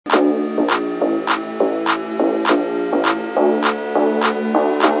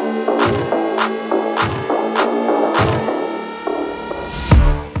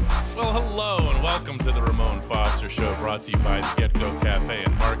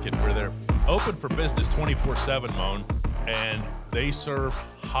Market, where they're open for business 24/7, Moan, and they serve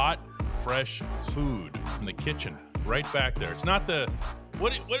hot, fresh food in the kitchen right back there. It's not the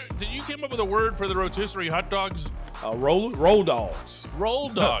what did you come up with a word for the rotisserie hot dogs? Roll dogs. Roll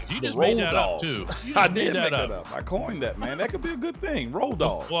dogs. You just made that up too. I did make that up. I coined that, man. That could be a good thing. Roll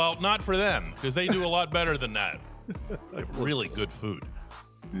dogs. Well, not for them, because they do a lot better than that. They have really good food.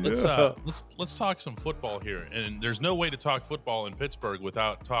 Let's talk some football here, and there's no way to talk football in Pittsburgh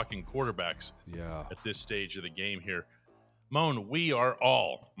without talking quarterbacks. Yeah. At this stage of the game here, Moan, we are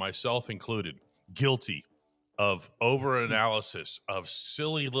all, myself included, guilty of overanalysis of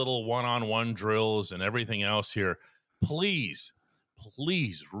silly little one-on-one drills and everything else here. Please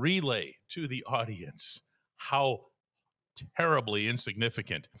relay to the audience how terribly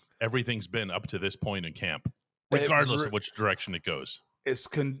insignificant everything's been up to this point in camp, regardless of which direction it goes.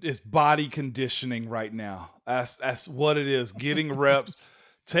 It's body conditioning right now. That's what it is. Getting reps,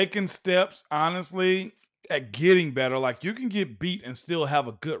 taking steps, honestly, at getting better. Like, you can get beat and still have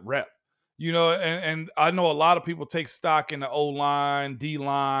a good rep. You know, and I know a lot of people take stock in the O-line,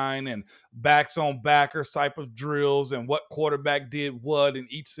 D-line, and backs on backers type of drills and what quarterback did what in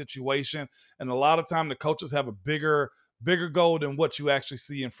each situation. And a lot of time the coaches have a bigger goal than what you actually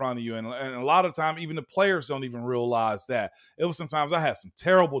see in front of you. And a lot of time, even the players don't even realize that. It was sometimes I had some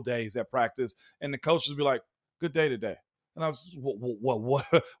terrible days at practice, and the coaches would be like, good day today. And I was,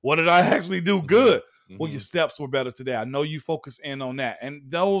 what did I actually do good? Mm-hmm. Well, your steps were better today. I know you focus in on that. And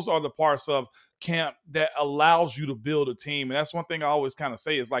those are the parts of camp that allows you to build a team. And that's one thing I always kind of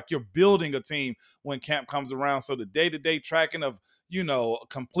say is like you're building a team when camp comes around. So the day-to-day tracking of,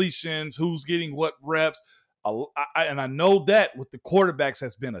 completions, who's getting what reps. And I know that with the quarterbacks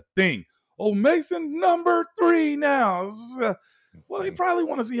has been a thing. Oh, Mason number 3 now. Well, they probably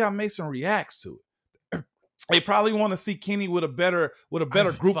want to see how Mason reacts to it. They probably want to see Kenny with a better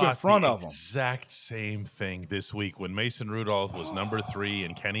group in front of him. Exact same thing this week when Mason Rudolph was number 3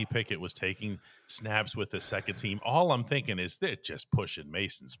 and Kenny Pickett was taking snaps with the second team. All I'm thinking is they're just pushing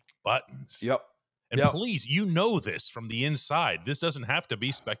Mason's buttons. Yep. And please, this from the inside. This doesn't have to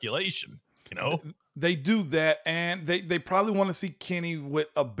be speculation. They do that, and they probably want to see Kenny with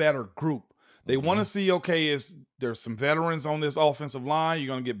a better group. They want to see, there's some veterans on this offensive line. You're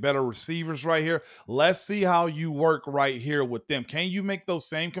going to get better receivers right here. Let's see how you work right here with them. Can you make those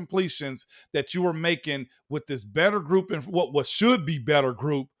same completions that you were making with this better group and what should be better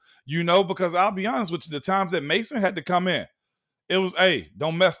group? Because I'll be honest with you, the times that Mason had to come in, it was, hey,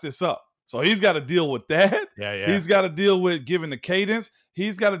 don't mess this up. So he's got to deal with that. Yeah. He's got to deal with giving the cadence.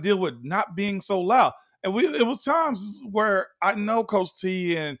 He's got to deal with not being so loud. And it was times where I know Coach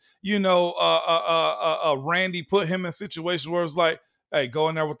T and, Randy put him in situations where it was like, hey, go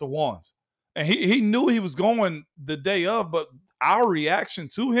in there with the ones. And he knew he was going the day of, but our reaction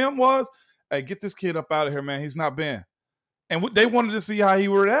to him was, hey, get this kid up out of here, man. He's not been. And they wanted to see how he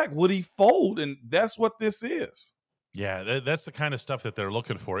would act. Would he fold? And that's what this is. Yeah, that's the kind of stuff that they're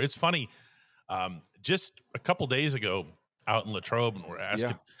looking for. It's funny. Just a couple days ago, out in Latrobe, and we're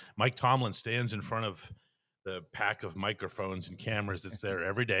asking, Mike Tomlin stands in front of the pack of microphones and cameras that's there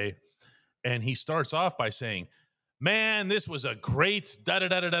every day, and he starts off by saying, man, this was a great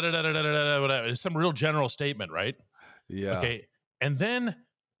da-da-da-da-da-da-da-da-da-da. It's some real general statement, right? Yeah. Okay, and then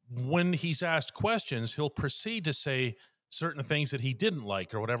when he's asked questions, he'll proceed to say certain things that he didn't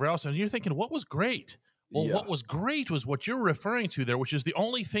like or whatever else, and you're thinking, what was great? Well, what was great was what you're referring to there, which is the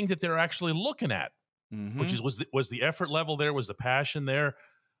only thing that they're actually looking at. Which was the effort level there, was the passion there,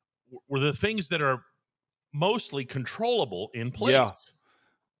 were the things that are mostly controllable in place. Yeah,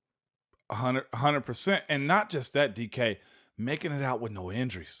 100%. And not just that, DK, making it out with no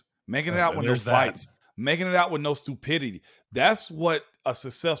injuries, making it out with no fights, making it out with no stupidity. That's what a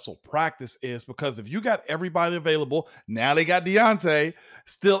successful practice is, because if you got everybody available, now they got Deontay,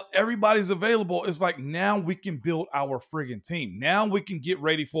 still everybody's available. It's like, now we can build our friggin' team. Now we can get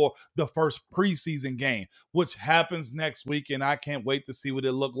ready for the first preseason game, which happens next week, and I can't wait to see what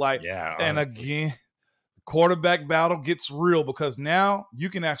it look like. Yeah, and again, quarterback battle gets real, because now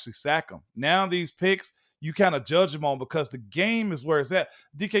you can actually sack them. Now these picks, you kind of judge them on, because the game is where it's at.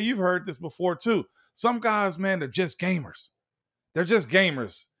 DK, you've heard this before too. Some guys, man, they're just gamers. They're just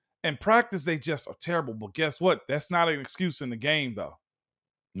gamers. In practice, they just are terrible. But guess what? That's not an excuse in the game, though.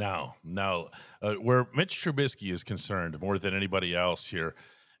 No. Where Mitch Trubisky is concerned, more than anybody else here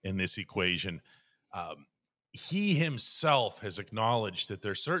in this equation, he himself has acknowledged that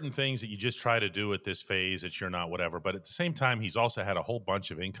there's certain things that you just try to do at this phase that you're not whatever. But at the same time, he's also had a whole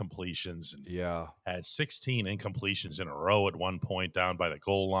bunch of incompletions. And had 16 incompletions in a row at one point down by the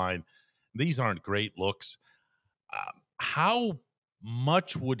goal line. These aren't great looks. How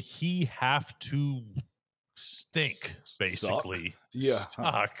much would he have to stink, basically,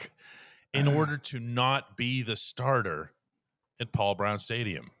 suck, in order to not be the starter at Paul Brown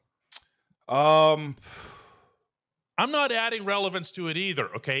Stadium? I'm not adding relevance to it either,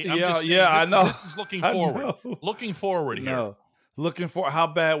 okay? I know. This is looking forward. Looking forward here. Looking for how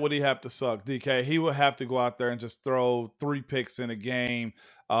bad would he have to suck, DK? He would have to go out there and just throw 3 picks in a game,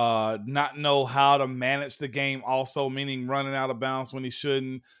 not know how to manage the game also, meaning running out of bounds when he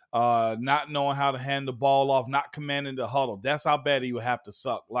shouldn't, not knowing how to hand the ball off, not commanding the huddle. That's how bad he would have to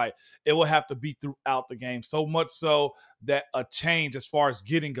suck. Like, it would have to be throughout the game, so much so that a change as far as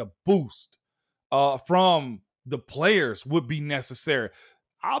getting a boost from the players would be necessary.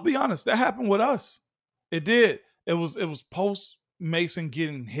 I'll be honest, that happened with us. It did. It was post Mason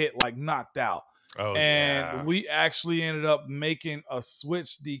getting hit, like knocked out. We actually ended up making a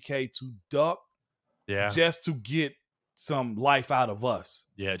switch, DK, to Duck just to get some life out of us.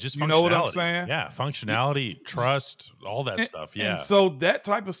 Yeah, just you know what I'm saying? Yeah, functionality, trust, all that stuff. Yeah. And so that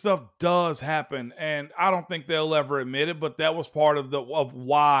type of stuff does happen, and I don't think they'll ever admit it, but that was part of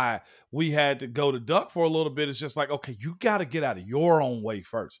why we had to go to Duck for a little bit. It's just like, okay, you got to get out of your own way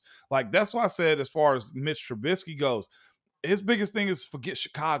first. Like, that's why I said, as far as Mitch Trubisky goes, his biggest thing is forget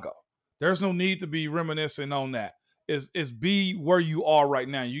Chicago. There's no need to be reminiscing on that. Is be where you are right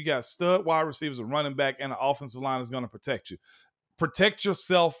now. You got stud wide receivers, a running back, and an offensive line is going to protect you. Protect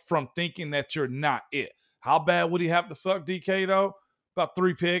yourself from thinking that you're not it. How bad would he have to suck, DK, though? About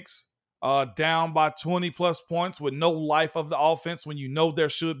 3 picks, down by 20-plus points with no life of the offense when you know there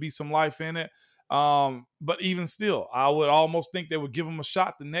should be some life in it. But even still, I would almost think they would give him a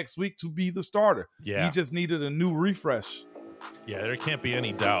shot the next week to be the starter. Yeah. He just needed a new refresh. Yeah, there can't be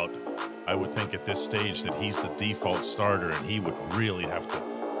any doubt, I would think, at this stage that he's the default starter, and he would really have to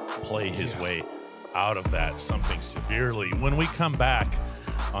play his way out of that something severely. When we come back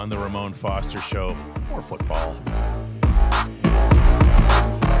on the Ramon Foster Show, more football.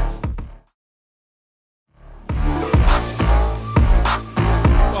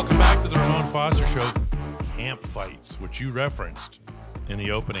 Welcome back to the Ramon Foster Show. Camp fights, which you referenced in the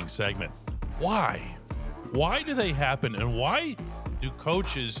opening segment. Why? Why do they happen, and why do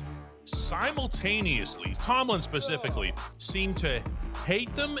coaches simultaneously, Tomlin specifically, seem to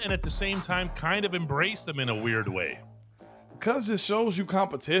hate them and at the same time kind of embrace them in a weird way? Because it shows you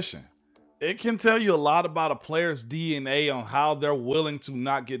competition. It can tell you a lot about a player's DNA on how they're willing to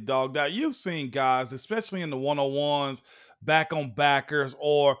not get dogged out. You've seen guys, especially in the one-on-ones, back on backers,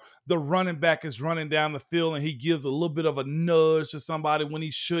 or the running back is running down the field and he gives a little bit of a nudge to somebody when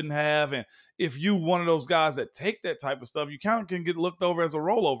he shouldn't have. And if you one of those guys that take that type of stuff, you kind of can get looked over as a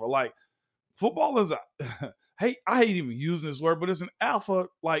rollover. Like, football is I hate even using this word, but it's an alpha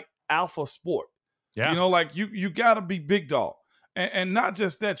sport. Yeah. You know, like you got to be big dog. And not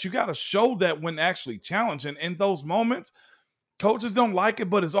just that, you got to show that when actually challenging. In those moments, coaches don't like it,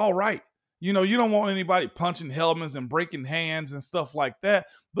 but it's all right. You know, you don't want anybody punching helmets and breaking hands and stuff like that,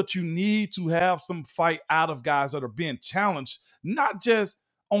 but you need to have some fight out of guys that are being challenged, not just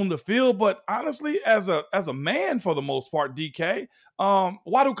on the field, but honestly, as a man for the most part, DK.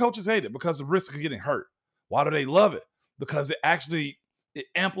 Why do coaches hate it? Because of the risk of getting hurt. Why do they love it? Because it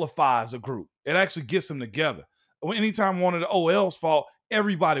amplifies a group. It actually gets them together. Anytime one of the OLs fought,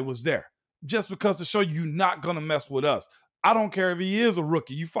 everybody was there. Just because to show you not going to mess with us. I don't care if he is a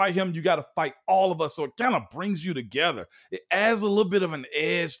rookie. You fight him, you got to fight all of us. So it kind of brings you together. It adds a little bit of an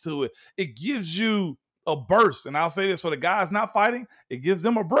edge to it. It gives you a burst. And I'll say this for the guys not fighting, it gives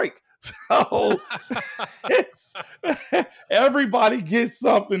them a break. So everybody gets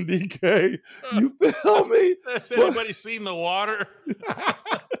something, DK. You feel me? Has anybody seen the water?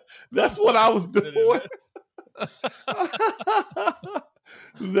 That's what I was doing.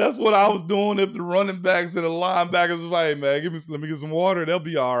 That's what I was doing if the running backs and the linebackers was like, hey, man, let me get some water. They'll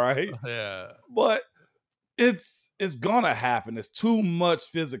be all right. Yeah. But it's going to happen. There's too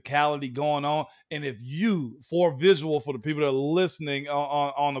much physicality going on. And if you, for visual, for the people that are listening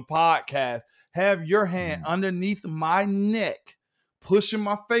on the podcast, have your hand underneath my neck, pushing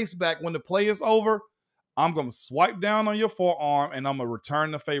my face back when the play is over, I'm going to swipe down on your forearm and I'm going to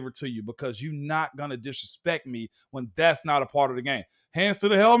return the favor to you because you're not going to disrespect me when that's not a part of the game. Hands to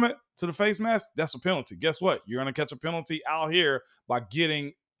the helmet, to the face mask, that's a penalty. Guess what? You're going to catch a penalty out here by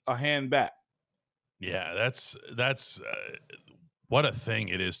getting a hand back. Yeah, that's what a thing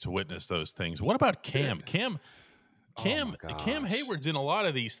it is to witness those things. What about Cam? Cam Hayward's in a lot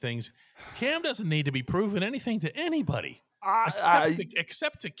of these things. Cam doesn't need to be proving anything to anybody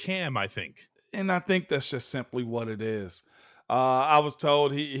except to Cam, I think. And I think that's just simply what it is. I was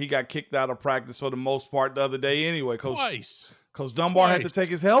told he got kicked out of practice for the most part the other day anyway. Coach Dunbar had to take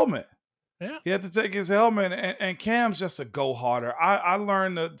his helmet. Yeah. He had to take his helmet, and Cam's just a go harder. I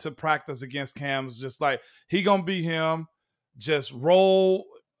learned to practice against Cam's just like he gonna be him. Just roll,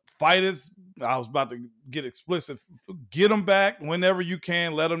 fight his. I was about to get explicit. Get him back whenever you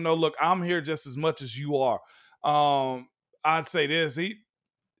can. Let him know, look, I'm here just as much as you are. I'd say this: he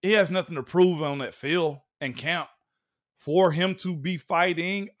has nothing to prove on that field and camp. For him to be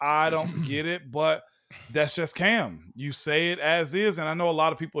fighting, I don't get it, but that's just Cam. You say it as is, and I know a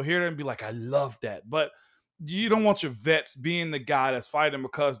lot of people hear it and be like, I love that. But you don't want your vets being the guy that's fighting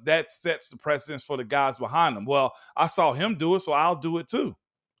because that sets the precedence for the guys behind them. Well, I saw him do it, so I'll do it too.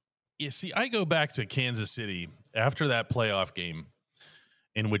 You see, I go back to Kansas City after that playoff game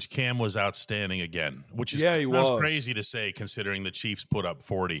in which Cam was outstanding again, which is crazy to say considering the Chiefs put up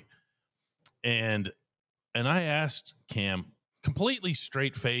 40. And I asked Cam, completely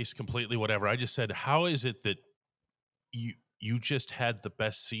straight face, completely whatever. I just said, how is it that you just had the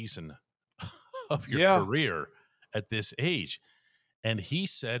best season of your career at this age? And he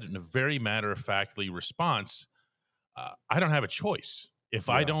said in a very matter-of-factly response, I don't have a choice. If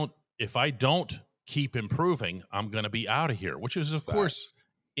I don't keep improving, I'm going to be out of here, which is, of course,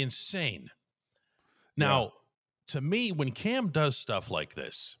 insane. Now, to me, when Cam does stuff like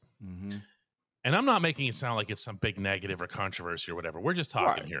this, and I'm not making it sound like it's some big negative or controversy or whatever. We're just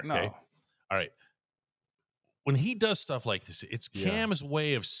talking here, okay? No. All right. When he does stuff like this, it's Cam's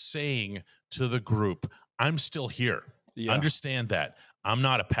way of saying to the group, I'm still here. Yeah. Understand that. I'm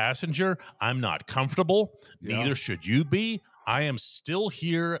not a passenger. I'm not comfortable. Neither should you be. I am still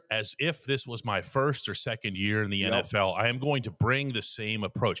here as if this was my first or second year in the NFL. I am going to bring the same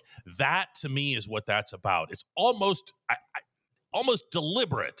approach. That, to me, is what that's about. It's almost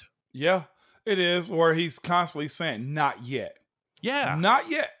deliberate. Yeah. It is, where he's constantly saying, not yet. Yeah. Not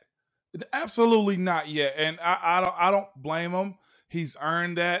yet. Absolutely not yet. And I don't blame him. He's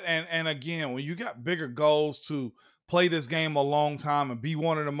earned that. And again, when you got bigger goals to play this game a long time and be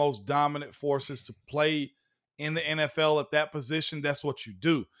one of the most dominant forces to play in the NFL at that position, that's what you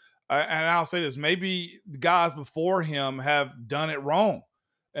do. And I'll say this, maybe the guys before him have done it wrong.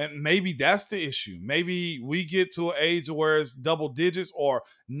 And maybe that's the issue. Maybe we get to an age where it's double digits or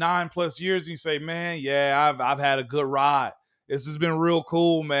 9+ years, and you say, "Man, yeah, I've had a good ride. This has been real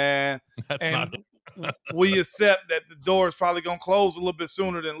cool, man." That's and we accept that the door is probably going to close a little bit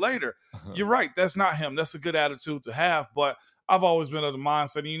sooner than later. You're right. That's not him. That's a good attitude to have. But I've always been of the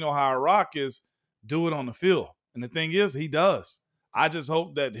mindset, and you know how I rock is, do it on the field. And the thing is, he does. I just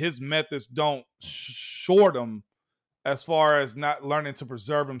hope that his methods don't short him as far as not learning to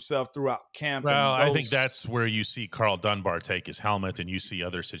preserve himself throughout camp. Well, I think that's where you see Carl Dunbar take his helmet, and you see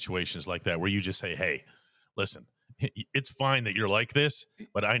other situations like that where you just say, hey, listen, it's fine that you're like this,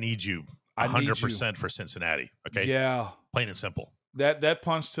 but I need you 100% for Cincinnati. Okay? Yeah. Plain and simple. That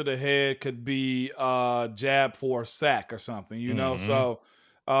punch to the head could be jab for a sack or something, you know? So,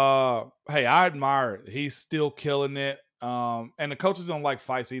 hey, I admire it. He's still killing it. And the coaches don't like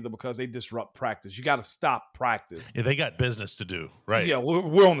fights either because they disrupt practice. You got to stop practice. Yeah, they got business to do, right? Yeah,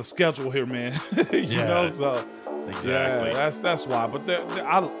 we're on the schedule here, man. you know, so exactly. Yeah, that's why. But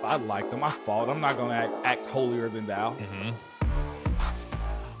I like them. I fought. I'm not going to act holier than thou.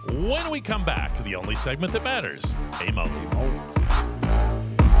 When we come back, the only segment that matters. Hey, Mo.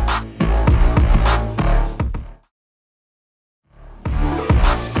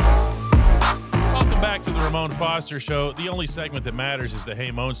 Back to the Ramon Foster Show. The only segment that matters is the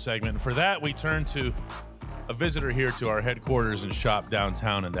Hey Moan segment. And for that, we turn to a visitor here to our headquarters and shop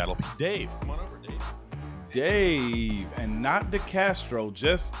downtown, and that'll be Dave. Come on over, Dave. Dave, and not DeCastro.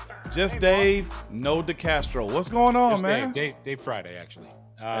 Just Dave, no DeCastro. What's going on, just man? Dave Friday, actually.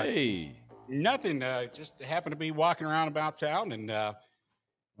 Hey. Nothing. Just happened to be walking around about town and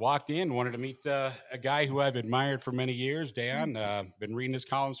walked in, wanted to meet a guy who I've admired for many years, Dan. Been reading his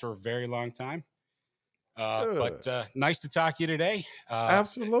columns for a very long time. But nice to talk to you today.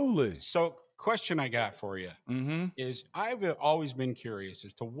 Absolutely. So question I got for you is I've always been curious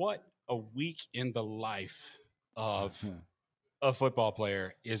as to what a week in the life of a football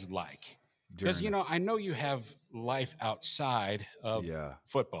player is like. Because, I know you have life outside of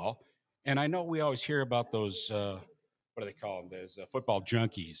football. And I know we always hear about those, what do they call them? Those football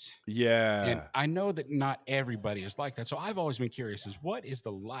junkies. Yeah. And I know that not everybody is like that. So I've always been curious is what is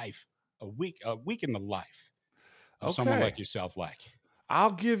the life a week in the life of someone like yourself like?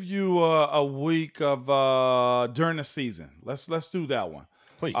 I'll give you a week of during the season. Let's do that one.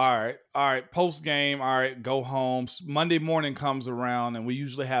 Please. All right. Post game. All right. Go home. Monday morning comes around and we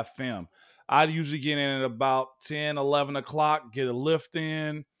usually have film. I usually get in at about 10, 11 o'clock, get a lift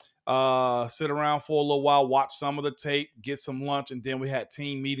in. sit around for a little while, watch some of the tape, get some lunch, and then we had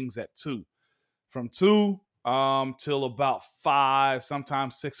team meetings at 2. From 2 till about 5,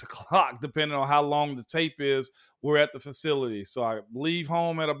 sometimes 6 o'clock, depending on how long the tape is, we're at the facility. So I leave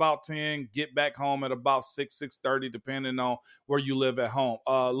home at about 10, get back home at about 6, 6:30, depending on where you live at home.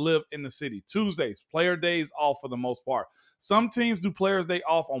 Live in the city. Tuesdays, player days off for the most part. Some teams do players day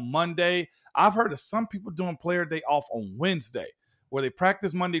off on Monday. I've heard of some people doing player day off on Wednesday, where they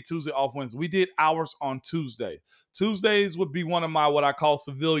practice Monday, Tuesday, off Wednesday. We did ours on Tuesday. Tuesdays would be one of my what I call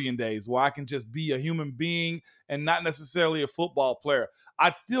civilian days, where I can just be a human being and not necessarily a football player.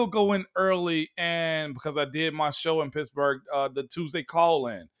 I'd still go in early, and because I did my show in Pittsburgh, the Tuesday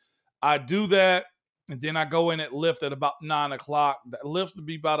call-in. I do that, and then I go in at lift at about 9 o'clock. The lift would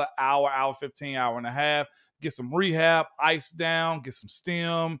be about an hour 15, hour and a half. Get some rehab, ice down, get some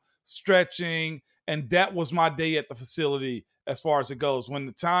stem, stretching, and that was my day at the facility as far as it goes. When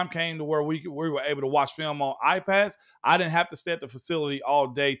the time came to where we were able to watch film on iPads, I didn't have to stay at the facility all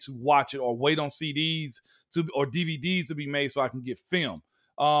day to watch it or wait on CDs or DVDs to be made so I can get film.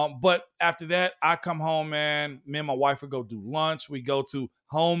 But after that, I come home, man. Me and my wife would go do lunch. We go to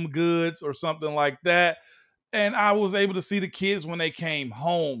Home Goods or something like that. And I was able to see the kids when they came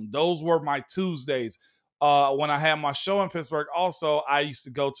home. Those were my Tuesdays. When I had my show in Pittsburgh, also, I used to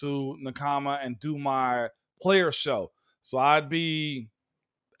go to Nakama and do my player show. So I'd be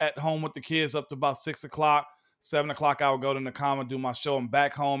at home with the kids up to about 6 o'clock. 7 o'clock, I would go to Nakama, do my show, and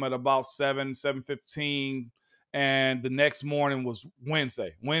back home at about 7:15. And the next morning was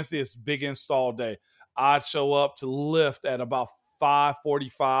Wednesday. Wednesday is big install day. I'd show up to lift at about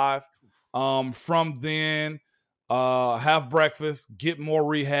 5:45. From then, have breakfast, get more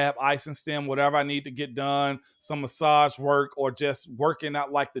rehab, ice and stem, whatever I need to get done, some massage work, or just working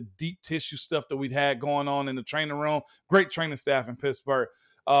out like the deep tissue stuff that we'd had going on in the training room. Great training staff in Pittsburgh.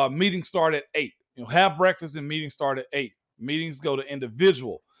 Meetings start at 8. Have breakfast and meetings start at 8. Meetings go to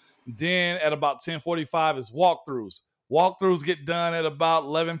individual. Then at about 10:45 is walkthroughs. Walkthroughs get done at about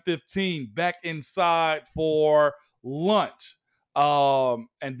 11:15. Back inside for lunch.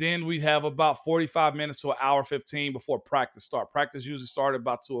 And then we have about 45 minutes to an hour 15 before practice start. Practice usually started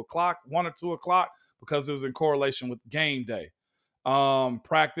about 2 o'clock, 1 or 2 o'clock, because it was in correlation with game day.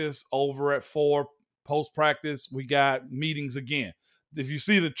 Practice over at 4. Post-practice, we got meetings again. If you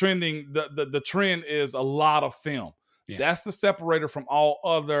see the trending, the trend is a lot of film. Yeah. That's the separator from all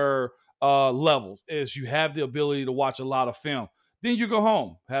other levels, is you have the ability to watch a lot of film. Then you go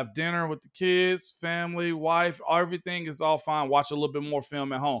home, have dinner with the kids, family, wife, everything is all fine. Watch a little bit more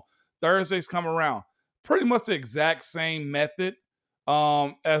film at home. Thursdays come around. Pretty much the exact same method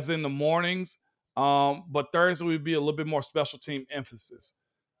as in the mornings, but Thursday would be a little bit more special team emphasis.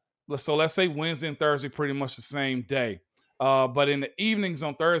 So let's say Wednesday and Thursday pretty much the same day. But in the evenings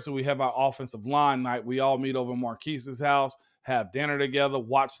on Thursday, we have our offensive line night. We all meet over Marquise's house, have dinner together,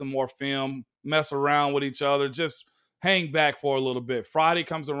 watch some more film, mess around with each other, just hang back for a little bit. Friday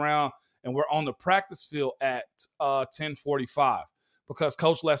comes around, and we're on the practice field at 10:45 because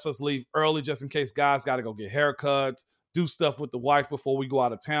Coach lets us leave early just in case guys got to go get haircuts, do stuff with the wife before we go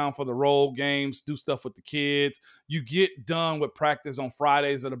out of town for the road games, do stuff with the kids. You get done with practice on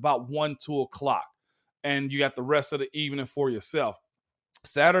Fridays at about 1, 2 o'clock, and you got the rest of the evening for yourself.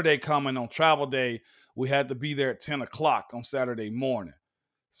 Saturday coming on travel day, we had to be there at 10 o'clock on Saturday morning.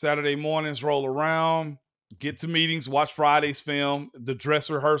 Saturday mornings roll around, get to meetings, watch Friday's film, the dress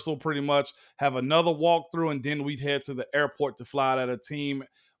rehearsal pretty much, have another walkthrough, and then we'd head to the airport to fly out at a team.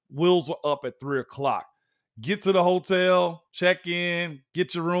 Wheels were up at 3 o'clock. Get to the hotel, check in,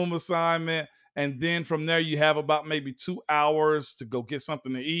 get your room assignment, and then from there you have about maybe 2 hours to go get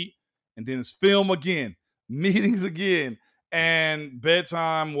something to eat, and then it's film again, meetings again, and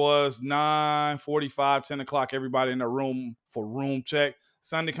bedtime was 9:45, 10 o'clock, everybody in their room for room check.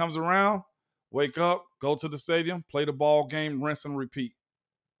 Sunday comes around, wake up, go to the stadium, play the ball game, rinse and repeat.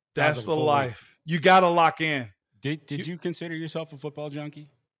 That's the life. You got to lock in. Did you consider yourself a football junkie?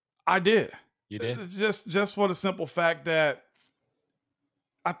 I did. You did? Just for the simple fact that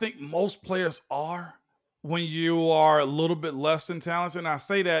I think most players are when you are a little bit less than talented. And I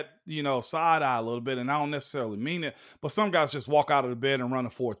say that, side eye a little bit, and I don't necessarily mean it, but some guys just walk out of the bed and run a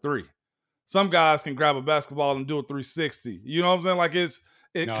 4.3. Some guys can grab a basketball and do a 360. You know what I'm saying? Like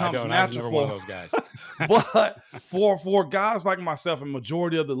it comes natural for those guys. But for guys like myself and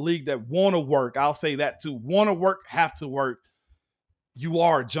majority of the league that want to work, I'll say that too, want to work, have to work, you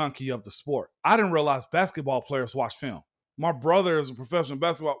are a junkie of the sport. I didn't realize basketball players watch film. My brother is a professional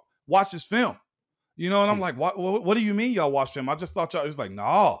basketball, watches film. And I'm like, what do you mean y'all watch film? I just thought y'all, he was like,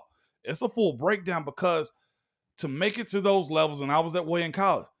 no, it's a full breakdown, because to make it to those levels, and I was that way in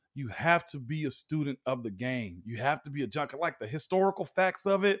college, you have to be a student of the game. You have to be a junkie. Like the historical facts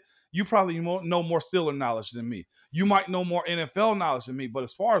of it, you probably know more Steeler knowledge than me. You might know more NFL knowledge than me. But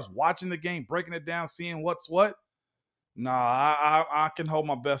as far as watching the game, breaking it down, seeing what's what, nah, I can hold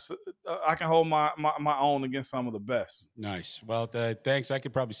my best. I can hold my own against some of the best. Nice. Well, thanks. I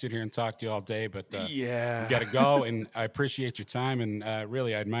could probably sit here and talk to you all day, but yeah, you got to go. And I appreciate your time. And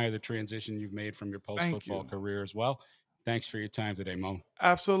really, I admire the transition you've made from your post-football career as well. Thanks for your time today, Mo.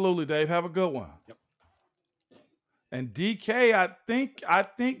 Absolutely, Dave. Have a good one. Yep. And DK, I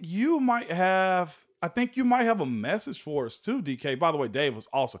think you might have a message for us too, DK. By the way, Dave was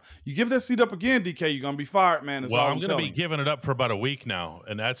awesome. You give that seat up again, DK, you're gonna be fired, man. Well, I'm gonna be giving it up for about a week now,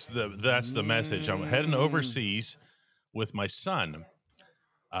 and that's the message. I'm heading overseas with my son.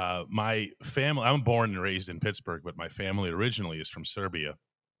 My family. I'm born and raised in Pittsburgh, but my family originally is from Serbia,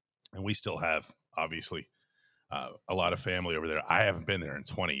 and we still have obviously a lot of family over there. I haven't been there in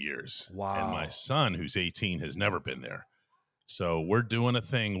 20 years. Wow. And my son, who's 18, has never been there. So we're doing a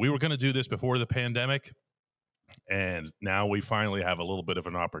thing. We were going to do this before the pandemic, and now we finally have a little bit of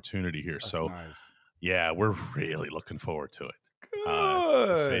an opportunity here. That's so, nice. Yeah, we're really looking forward to it,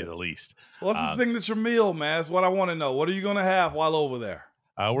 to say the least. What's the signature meal, man? That's what I want to know. What are you going to have while over there?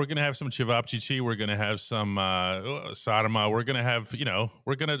 We're going to have some cevapcici. We're going to have some sarma. We're going to have,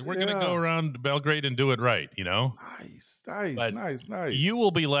 we're going to go around Belgrade and do it right, Nice. But you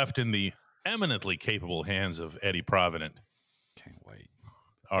will be left in the eminently capable hands of Eddie Provident. Can't wait.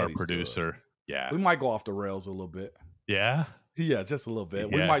 Our Eddie's producer. Good. Yeah. We might go off the rails a little bit. Yeah? Yeah, just a little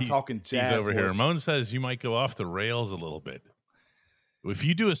bit. We might talk in jazz. He's over here. Ramon says you might go off the rails a little bit. If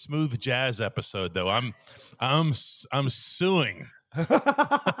you do a smooth jazz episode, though, I'm suing. He's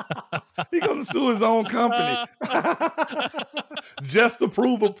gonna sue his own company just to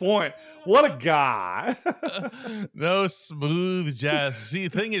prove a point. What a guy. No smooth jazz. See,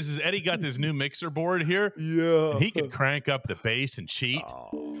 the thing is Eddie got this new mixer board here. Yeah, he could crank up the bass and cheat.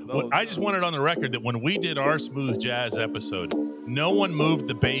 I just wanted on the record that when we did our smooth jazz episode, no one moved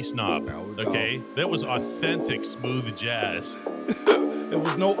the bass knob. Okay, that was authentic smooth jazz. There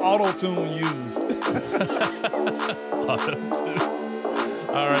was no auto-tune used. Auto-tune.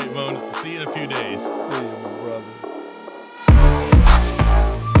 All right, Moan. See you in a few days. See you, my brother.